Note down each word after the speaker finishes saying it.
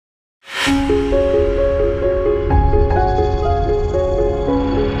Hey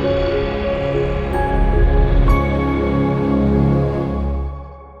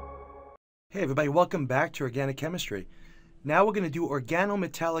everybody, welcome back to Organic Chemistry. Now we're going to do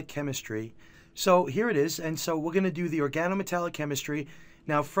organometallic chemistry. So here it is, and so we're going to do the organometallic chemistry.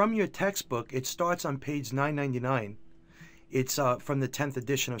 Now from your textbook, it starts on page 999. It's from the 10th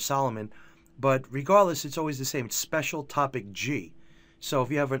edition of Solomon, but regardless, it's always the same. It's special topic G. So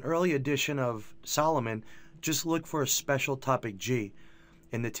if you have an early edition of Solomon, just look for a special topic G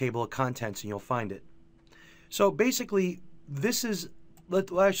in the table of contents and you'll find it. So basically, this is,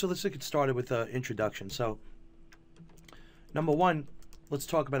 let's get started with the introduction. So number one, let's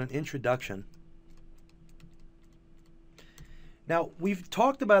talk about an introduction. Now, we've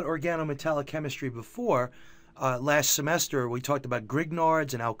talked about organometallic chemistry before. Last semester, we talked about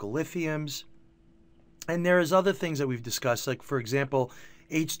grignards and alkylithiums. And there's other things that we've discussed, like, for example,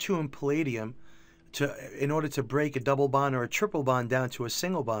 H2 and palladium, in order to break a double bond or a triple bond down to a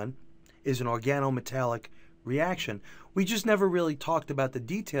single bond, is an organometallic reaction. We just never really talked about the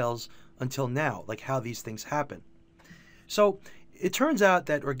details until now, like how these things happen. So it turns out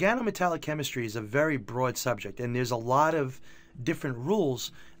that organometallic chemistry is a very broad subject, and there's a lot of different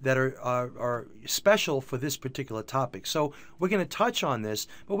rules that are special for this particular topic. So we're going to touch on this,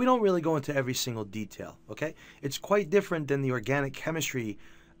 but we don't really go into every single detail, okay? It's quite different than the organic chemistry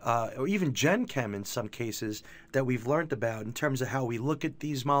or even Gen Chem in some cases that we've learned about in terms of how we look at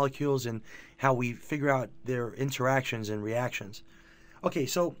these molecules and how we figure out their interactions and reactions. Okay,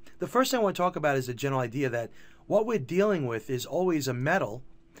 so the first thing I want to talk about is the general idea that what we're dealing with is always a metal,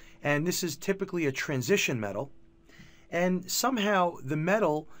 and this is typically a transition metal, and somehow the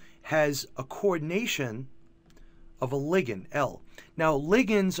metal has a coordination of a ligand, L. Now,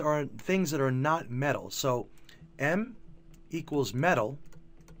 ligands are things that are not metal, so M equals metal,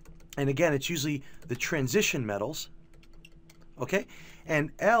 and again, it's usually the transition metals, okay?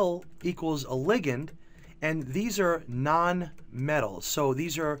 And L equals a ligand, and these are non-metals. So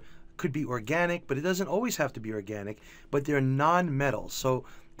these could be organic, but it doesn't always have to be organic, but they're non-metals. So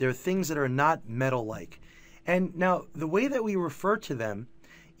they're things that are not metal-like. And now, the way that we refer to them,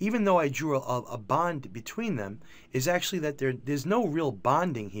 even though I drew a bond between them, is actually that there's no real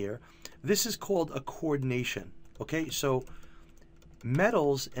bonding here. This is called a coordination, okay? So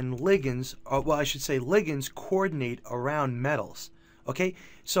metals and ligands, well, I should say ligands coordinate around metals, okay?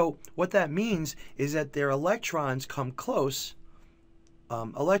 So what that means is that their electrons come close.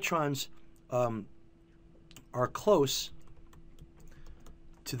 Electrons are close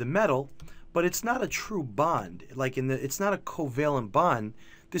to the metal, but it's not a true bond. Like it's not a covalent bond.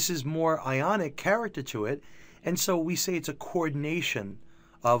 This is more ionic character to it, and so we say it's a coordination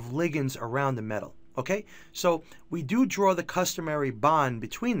of ligands around the metal. Okay, so we do draw the customary bond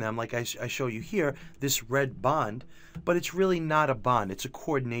between them, like I show you here, this red bond, but it's really not a bond, it's a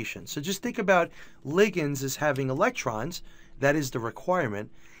coordination. So just think about ligands as having electrons, that is the requirement,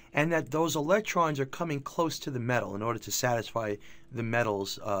 and that those electrons are coming close to the metal in order to satisfy the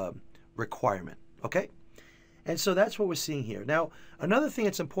metal's requirement, okay? And so that's what we're seeing here. Now, another thing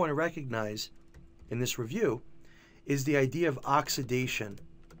that's important to recognize in this review is the idea of oxidation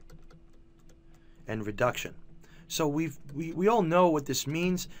and reduction. So we all know what this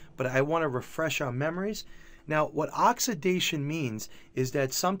means, but I want to refresh our memories. Now, what oxidation means is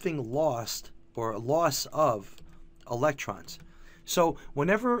that something lost or loss of electrons. So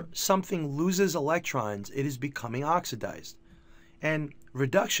whenever something loses electrons, it is becoming oxidized. And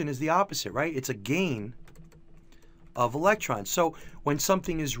reduction is the opposite, right? It's a gain of electrons. So when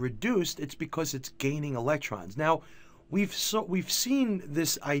something is reduced, it's because it's gaining electrons. Now, we've seen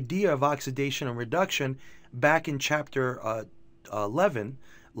this idea of oxidation and reduction back in chapter 11,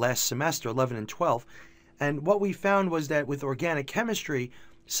 last semester, 11 and 12. And what we found was that with organic chemistry,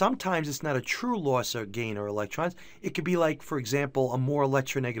 sometimes it's not a true loss or gain of electrons. It could be like, for example, a more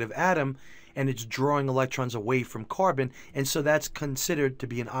electronegative atom, and it's drawing electrons away from carbon, and so that's considered to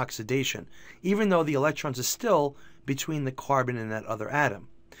be an oxidation, even though the electrons are still between the carbon and that other atom.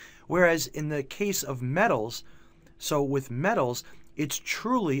 Whereas in the case of metals, so with metals, it's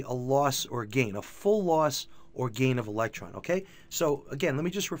truly a loss or gain, a full loss or gain of electron, okay? So again, let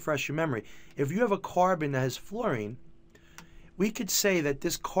me just refresh your memory. If you have a carbon that has fluorine, we could say that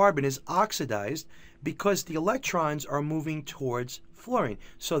this carbon is oxidized because the electrons are moving towards fluorine.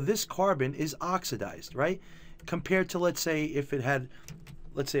 So this carbon is oxidized, right? Compared to, let's say, if it had,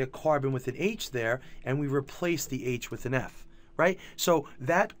 let's say, a carbon with an H there, and we replace the H with an F, right? So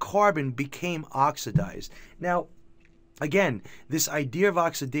that carbon became oxidized. Now, Again, this idea of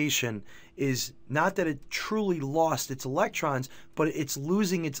oxidation is not that it truly lost its electrons, but it's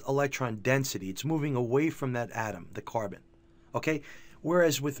losing its electron density. It's moving away from that atom, the carbon. Okay?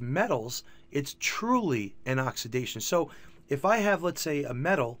 Whereas with metals, it's truly an oxidation. So if I have, let's say, a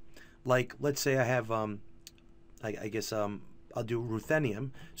metal, like let's say I have, I guess I'll do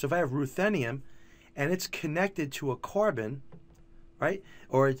ruthenium. So if I have ruthenium and it's connected to a carbon, right?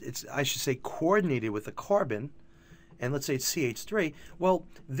 Or it's I should say coordinated with a carbon, and let's say it's CH3, well,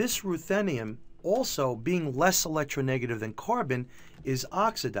 this ruthenium also, being less electronegative than carbon, is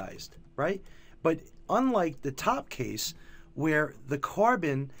oxidized, right? But unlike the top case, where the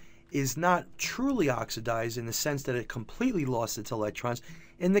carbon is not truly oxidized in the sense that it completely lost its electrons,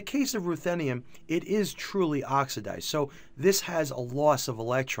 in the case of ruthenium, it is truly oxidized. So this has a loss of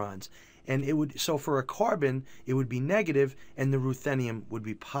electrons. And it would, so for a carbon, it would be negative, and the ruthenium would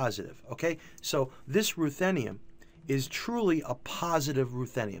be positive, okay? So this ruthenium is truly a positive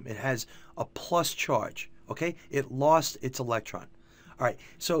ruthenium. It has a plus charge, okay? It lost its electron. All right,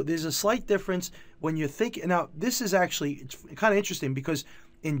 so there's a slight difference when you think, now this is actually, it's kind of interesting because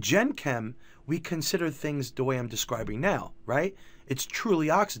in Gen Chem, we consider things the way I'm describing now, right? It's truly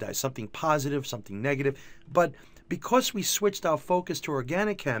oxidized, something positive, something negative, but because we switched our focus to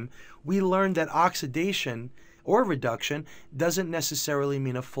organic chem, we learned that oxidation or reduction doesn't necessarily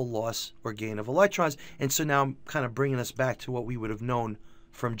mean a full loss or gain of electrons. And so now I'm kind of bringing us back to what we would have known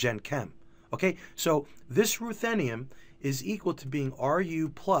from Gen Chem. Okay, so this ruthenium is equal to being Ru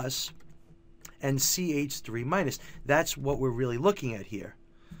plus and CH3 minus. That's what we're really looking at here.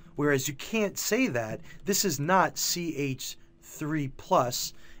 Whereas you can't say that. This is not CH3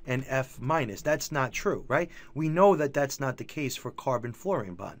 plus and F minus. That's not true, right? We know that that's not the case for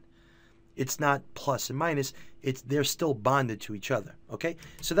carbon-fluorine bond. It's not plus and minus. They're still bonded to each other, okay?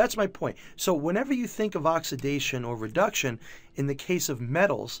 So that's my point. So whenever you think of oxidation or reduction, in the case of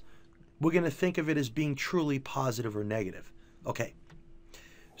metals, we're going to think of it as being truly positive or negative, okay?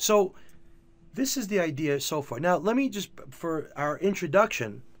 So this is the idea so far. Now, let me just, for our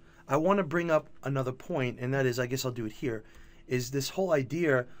introduction, I want to bring up another point, and that is, I guess I'll do it here, is this whole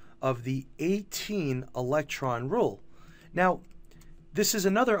idea of the 18 electron rule. Now, this is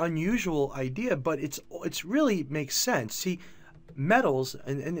another unusual idea, but it's really makes sense. See, metals,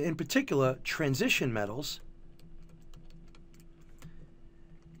 and in particular transition metals,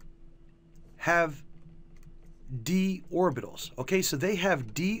 have d orbitals. Okay, so they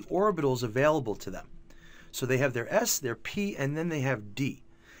have d orbitals available to them. So they have their s, their p, and then they have d.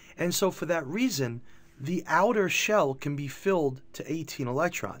 And so for that reason, the outer shell can be filled to 18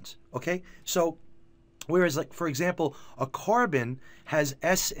 electrons. Okay, so whereas, like, for example, a carbon has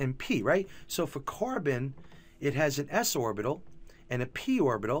s and p, right? So for carbon, it has an s orbital and a p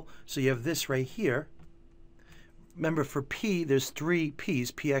orbital. So you have this right here. Remember, for p, there's 3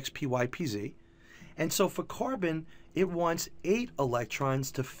 p's, px, py, pz. And so for carbon, it wants 8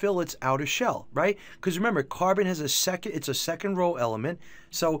 electrons to fill its outer shell, right? Because remember, carbon has it's a second row element.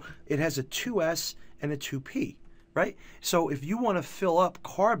 So it has a 2s and a 2p, right? So if you want to fill up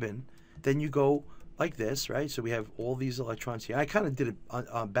carbon, then you go like this, right? So we have all these electrons here. I kind of did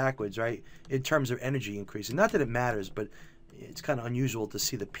it backwards, right? In terms of energy increasing. Not that it matters, but it's kind of unusual to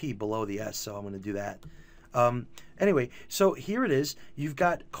see the P below the S, so I'm going to do that. Anyway, so here it is. You've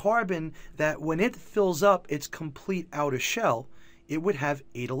got carbon that when it fills up its complete outer shell, it would have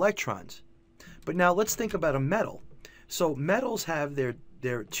 8 electrons. But now let's think about a metal. So metals have their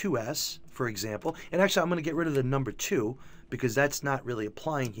 2s, for example. And actually, I'm going to get rid of the number 2 because that's not really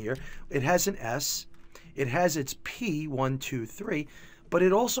applying here. It has an S. It has its P, 1, 2, 3, but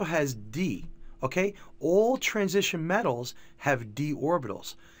it also has D, okay? All transition metals have D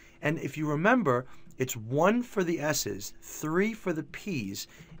orbitals. And if you remember, it's 1 for the S's, 3 for the P's,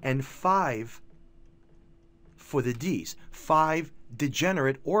 and 5 for the D's. 5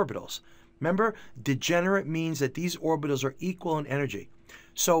 degenerate orbitals. Remember, degenerate means that these orbitals are equal in energy.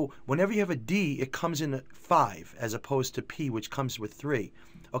 So whenever you have a D, it comes in at 5 as opposed to P, which comes with 3.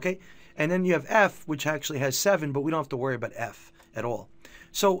 Okay? And then you have F, which actually has 7, but we don't have to worry about F at all.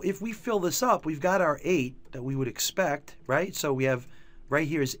 So if we fill this up, we've got our 8 that we would expect, right? So we have, right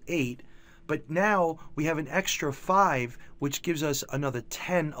here is 8. But now we have an extra 5, which gives us another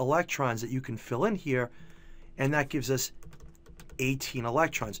 10 electrons that you can fill in here. And that gives us 18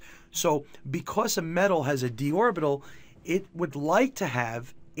 electrons. So because a metal has a d orbital, it would like to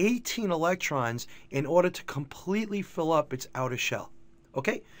have 18 electrons in order to completely fill up its outer shell.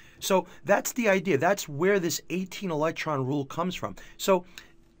 Okay? So that's the idea. That's where this 18 electron rule comes from. So,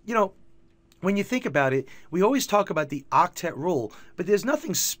 you know, when you think about it, we always talk about the octet rule, but there's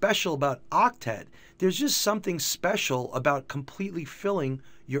nothing special about octet. There's just something special about completely filling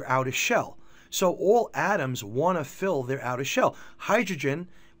your outer shell. So all atoms want to fill their outer shell. Hydrogen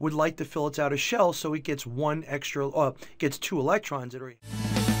would like to fill its outer shell so it gets gets 2 electrons that are